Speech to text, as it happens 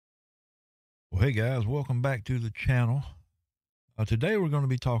Hey guys, welcome back to the channel. Today we're going to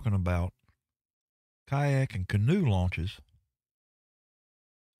be talking about kayak and canoe launches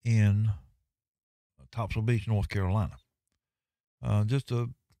in Topsail Beach, North Carolina. Just a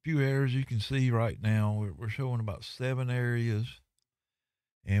few areas you can see right now. We're showing about 7 areas,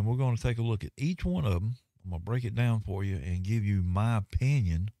 and we're going to take a look at each one of them. I'm going to break it down for you and give you my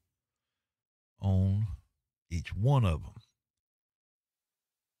opinion on each one of them.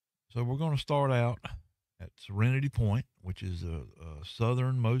 So we're going to start out at Serenity Point, which is a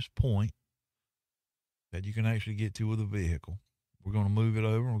southernmost point that you can actually get to with a vehicle. We're going to move it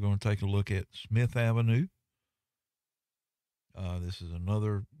over. We're going to take a look at Smith Avenue. This is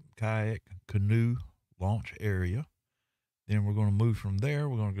another kayak canoe launch area. Then we're going to move from there.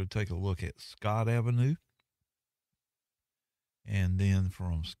 We're going to go take a look at Scott Avenue. And then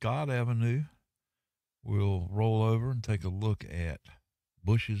from Scott Avenue, we'll roll over and take a look at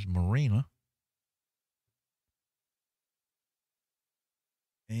Bush's Marina.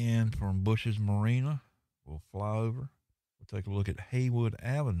 And from Bush's Marina, we'll fly over. We'll take a look at Haywood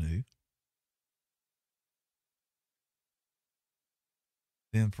Avenue.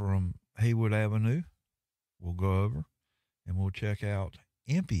 Then from Haywood Avenue, we'll go over and we'll check out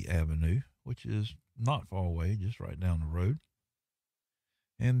Impey Avenue, which is not far away, just right down the road.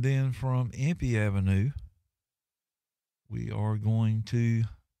 And then from Impey Avenue, we are going to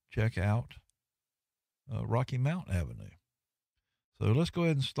check out Rocky Mount Avenue. So let's go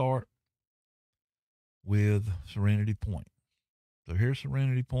ahead and start with Serenity Point. So here's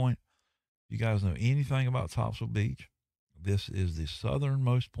Serenity Point. If you guys know anything about Topsail Beach, this is the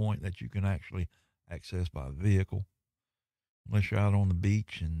southernmost point that you can actually access by vehicle, unless you're out on the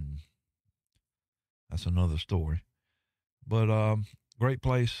beach, and that's another story. But great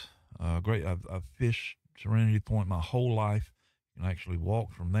place. Great. I've fished Serenity Point my whole life. You can actually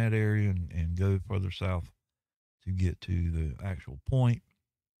walk from that area and go further south to get to the actual point,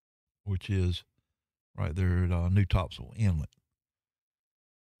 which is right there at New Topsail Inlet.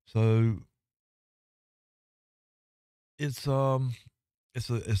 So it's a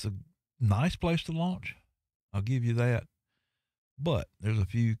nice place to launch. I'll give you that. But there's a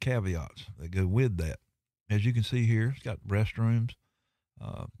few caveats that go with that. As you can see here, it's got restrooms.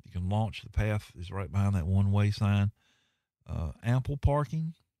 You can launch. The path is right behind that one-way sign. Ample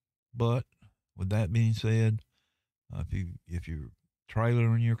parking, but with that being said, if you're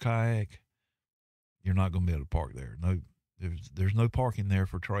trailering your kayak, you're not going to be able to park there. No, there's no parking there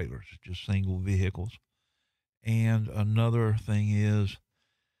for trailers. It's just single vehicles. And another thing is,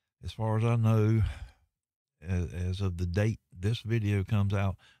 as far as I know, as of the date this video comes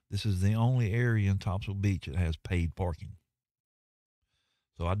out, this is the only area in Topsail Beach that has paid parking.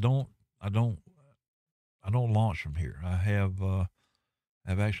 So I don't launch from here. I have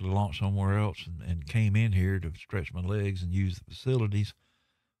actually launched somewhere else and came in here to stretch my legs and use the facilities.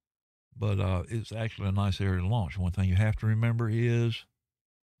 But it's actually a nice area to launch. One thing you have to remember is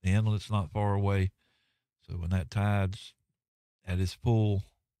the inlet's not far away. So when that tide's at its full,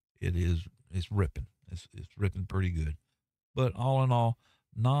 it's ripping. It's ripping pretty good. But all in all,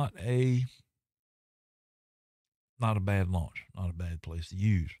 not a bad launch, not a bad place to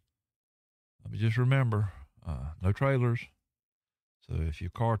use. But just remember, no trailers. So if you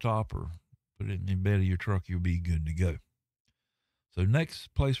car top or put it in the bed of your truck, you'll be good to go. So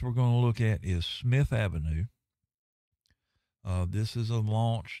next place we're going to look at is Smith Avenue. This is a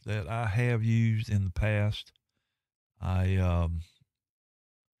launch that I have used in the past. It's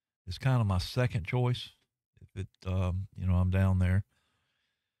kind of my second choice. If I'm down there.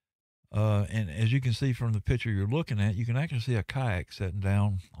 And as you can see from the picture you're looking at, you can actually see a kayak sitting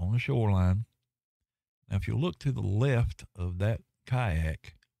down on the shoreline. Now, if you look to the left of that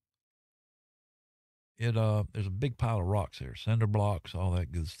kayak, there's a big pile of rocks there, cinder blocks, all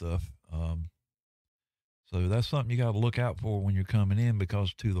that good stuff. So that's something you got to look out for when you're coming in,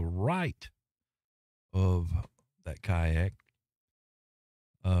 because to the right of that kayak,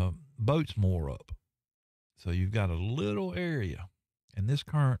 boats moor up. So you've got a little area, and this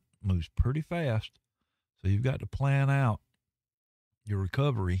current moves pretty fast. So you've got to plan out your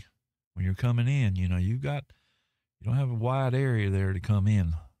recovery when you're coming in. You don't have a wide area there to come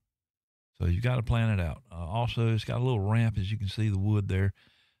in. So you've got to plan it out. Also, it's got a little ramp, as you can see the wood there.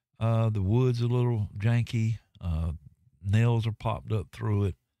 The wood's a little janky. Nails are popped up through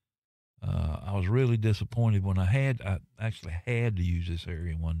it. I was really disappointed when I actually had to use this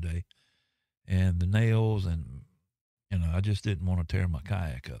area one day, and the nails, and I just didn't want to tear my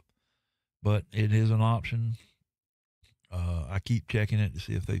kayak up. But it is an option. I keep checking it to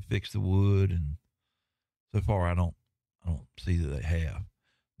see if they fix the wood, and so far I don't see that they have.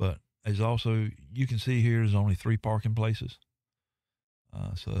 But There's also, you can see here, there's only 3 parking places.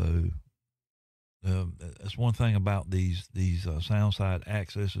 So that's one thing about these sound side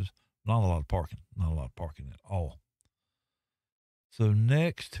accesses. Not a lot of parking. Not a lot of parking at all. So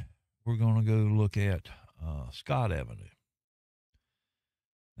next, we're going to go look at Scott Avenue.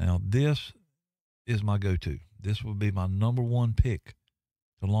 Now, this is my go-to. This would be my number one pick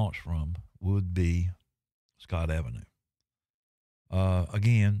to launch from, would be Scott Avenue.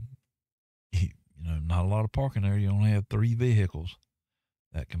 Again, not a lot of parking there. You only have 3 vehicles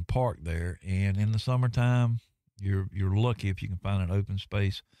that can park there, and in the summertime, you're lucky if you can find an open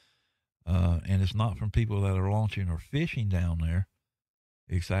space. And it's not from people that are launching or fishing down there.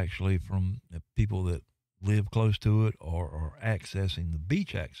 It's actually from the people that live close to it or are accessing the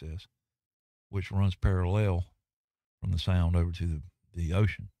beach access, which runs parallel from the sound over to the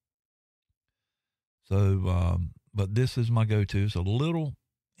ocean. So, but this is my go-to. It's a little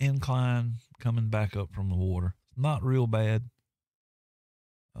incline coming back up from the water. Not real bad,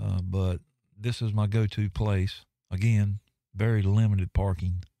 but this is my go-to place. Again, very limited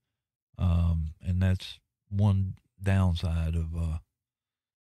parking, and that's one downside of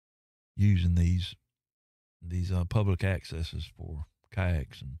using these public accesses for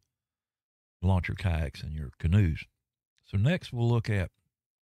kayaks and launch your kayaks and your canoes. So next we'll look at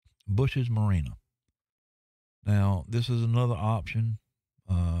Bush's Marina. Now, this is another option,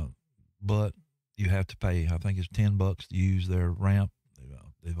 but you have to pay. I think it's $10 to use their ramp.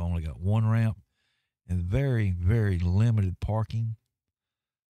 They've only got one ramp and very, very limited parking.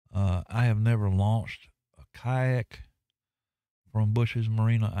 I have never launched a kayak from Bush's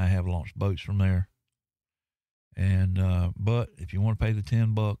Marina. I have launched boats from there. And, but if you want to pay the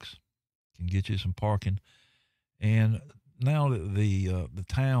 $10, can get you some parking. And now that the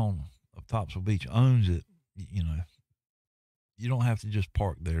town of Topsail Beach owns it, you don't have to just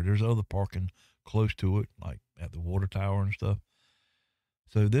park there. There's other parking close to it, like at the water tower and stuff.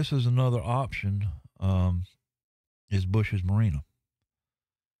 So this is another option, is Bush's Marina.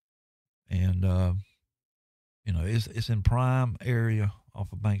 And, it's in prime area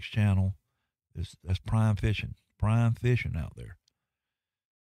off of Banks Channel. That's prime fishing out there.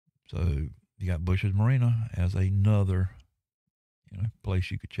 So you got Bush's Marina as another,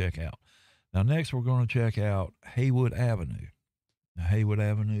 place you could check out. Now, next we're going to check out Haywood Avenue. Now, Haywood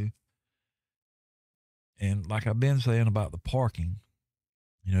Avenue, and like I've been saying about the parking,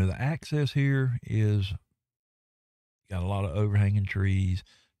 the access here is got a lot of overhanging trees.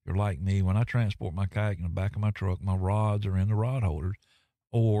 If you're like me, when I transport my kayak in the back of my truck, my rods are in the rod holders,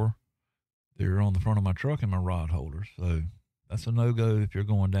 or they're on the front of my truck in my rod holders. So that's a no-go if you're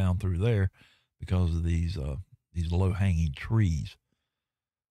going down through there because of these low-hanging trees.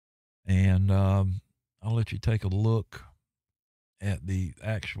 And I'll let you take a look at the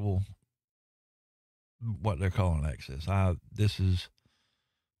actual, what they're calling access. This is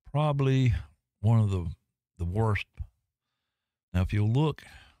probably one of the worst. Now, if you look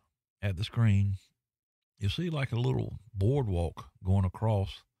at the screen, you'll see like a little boardwalk going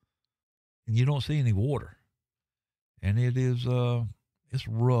across, and you don't see any water. And it is, it's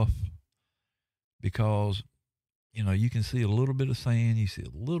rough because, you can see a little bit of sand, you see a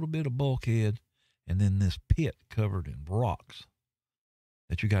little bit of bulkhead, and then this pit covered in rocks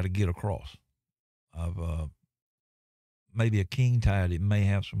that you got to get across. Maybe a king tide, it may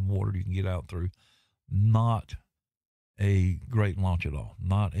have some water you can get out through. Not a great launch at all.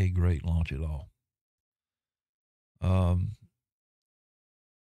 Not a great launch at all. I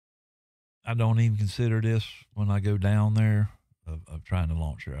don't even consider this when I go down there of trying to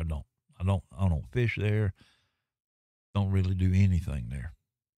launch there. I don't fish there. Don't really do anything there.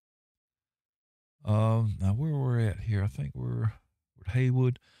 Now where we're at here, I think we're at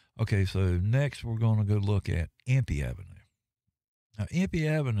Haywood. Okay, so next we're going to go look at Impey Avenue. Now Impey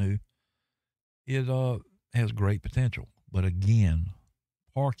Avenue, it has great potential, but again,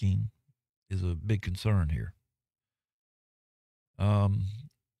 parking is a big concern here.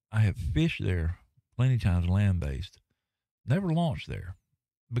 I have fished there plenty of times, land-based. Never launched there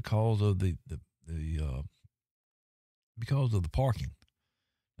because of the parking.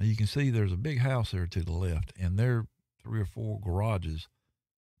 Now you can see there's a big house there to the left, and there 3 or 4 garages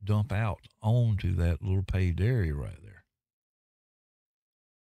dump out onto that little paved area right there.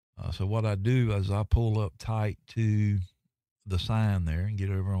 So what I do is I pull up tight to the sign there and get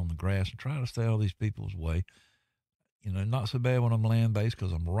over on the grass and try to stay out of these people's way. Not so bad when I'm land-based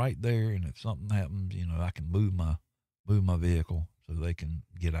because I'm right there, and if something happens, I can move my vehicle so they can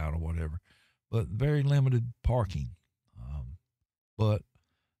get out or whatever. But very limited parking. But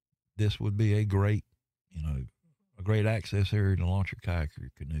this would be a great a great access area to launch your kayak or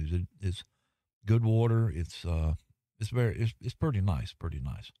your canoes. It's good water. It's pretty nice, pretty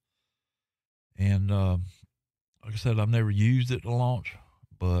nice. And like I said, I've never used it to launch,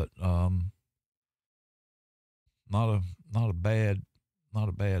 but not a not a bad not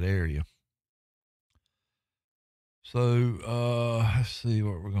a bad area. So let's see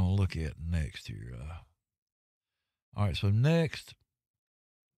what we're going to look at next here. All right, so next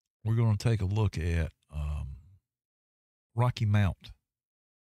we're going to take a look at Rocky Mount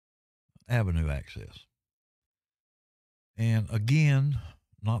Avenue access. And again,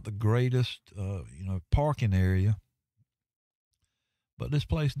 not the greatest, parking area, but this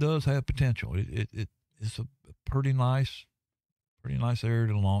place does have potential. It's a pretty nice area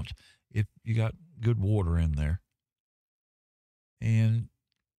to launch if you got good water in there. And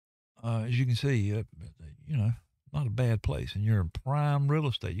as you can see, not a bad place. And you're in prime real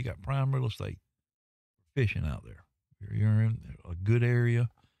estate. You got prime real estate fishing out there. You're in a good area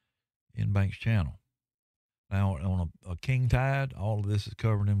in Banks Channel. Now, on a king tide, all of this is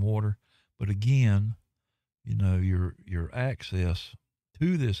covered in water. But again, your access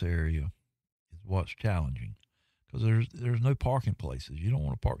to this area is what's challenging, because there's no parking places. You don't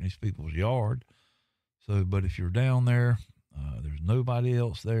want to park in these people's yard. So, but if you're down there, there's nobody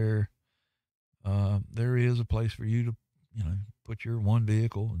else there. There is a place for you to, put your one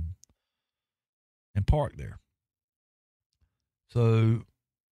vehicle and park there. So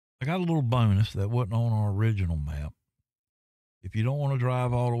I got a little bonus that wasn't on our original map. If you don't want to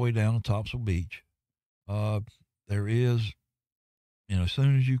drive all the way down to Topsail Beach, there is, as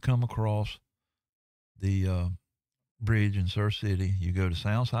soon as you come across the bridge in Surf City, you go to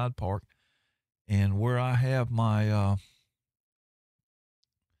Soundside Park, and where I have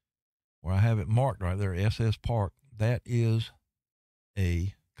it marked right there, SS Park, that is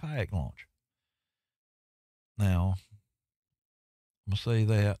a kayak launch. Now, I'm going to say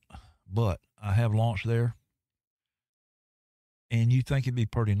that, but I have launched there, and you think it'd be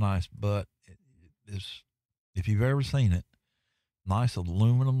pretty nice, but if you've ever seen it, nice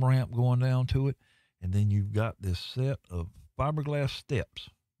aluminum ramp going down to it, and then you've got this set of fiberglass steps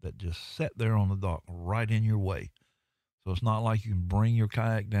that just set there on the dock right in your way. So it's not like you can bring your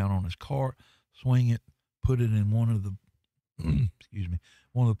kayak down on this cart, swing it, put it in one of the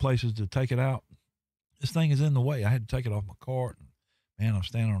one of the places to take it out. This thing is in the way. I had to take it off my cart. Man, I'm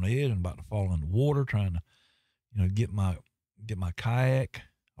standing on the edge and about to fall in the water trying to, get my kayak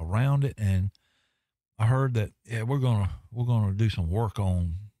around it. And I heard that, we're gonna do some work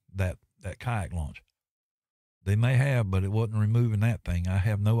on that kayak launch. They may have, but it wasn't removing that thing. I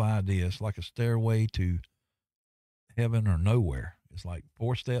have no idea. It's like a stairway to heaven or nowhere. It's like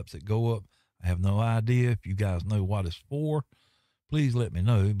 4 steps that go up. I have no idea. If you guys know what it's for, please let me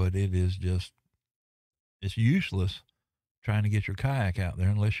know. But it's useless trying to get your kayak out there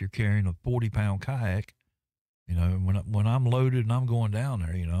unless you're carrying a 40-pound kayak. When I'm loaded and I'm going down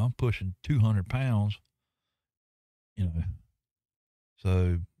there, I'm pushing 200 pounds,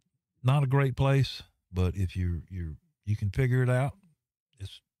 so not a great place, but if you can figure it out,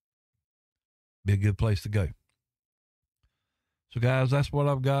 it's be a good place to go. So guys, that's what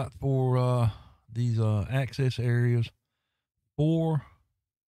I've got for these access areas for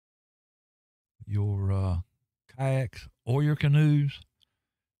your kayaks or your canoes.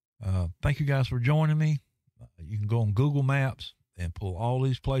 Thank you guys for joining me. You can go on Google Maps and pull all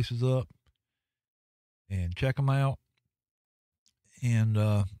these places up and check them out. And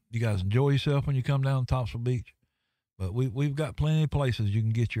you guys enjoy yourself when you come down to Topsail Beach. But we've got plenty of places you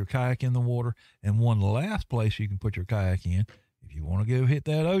can get your kayak in the water. And one last place you can put your kayak in, if you want to go hit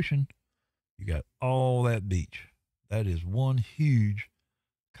that ocean, you got all that beach. That is one huge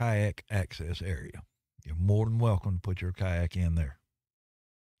kayak access area. You're more than welcome to put your kayak in there.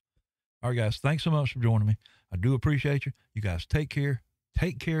 All right, guys, thanks so much for joining me. I do appreciate you. You guys take care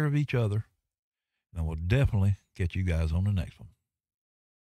of each other, and we'll definitely get you guys on the next one.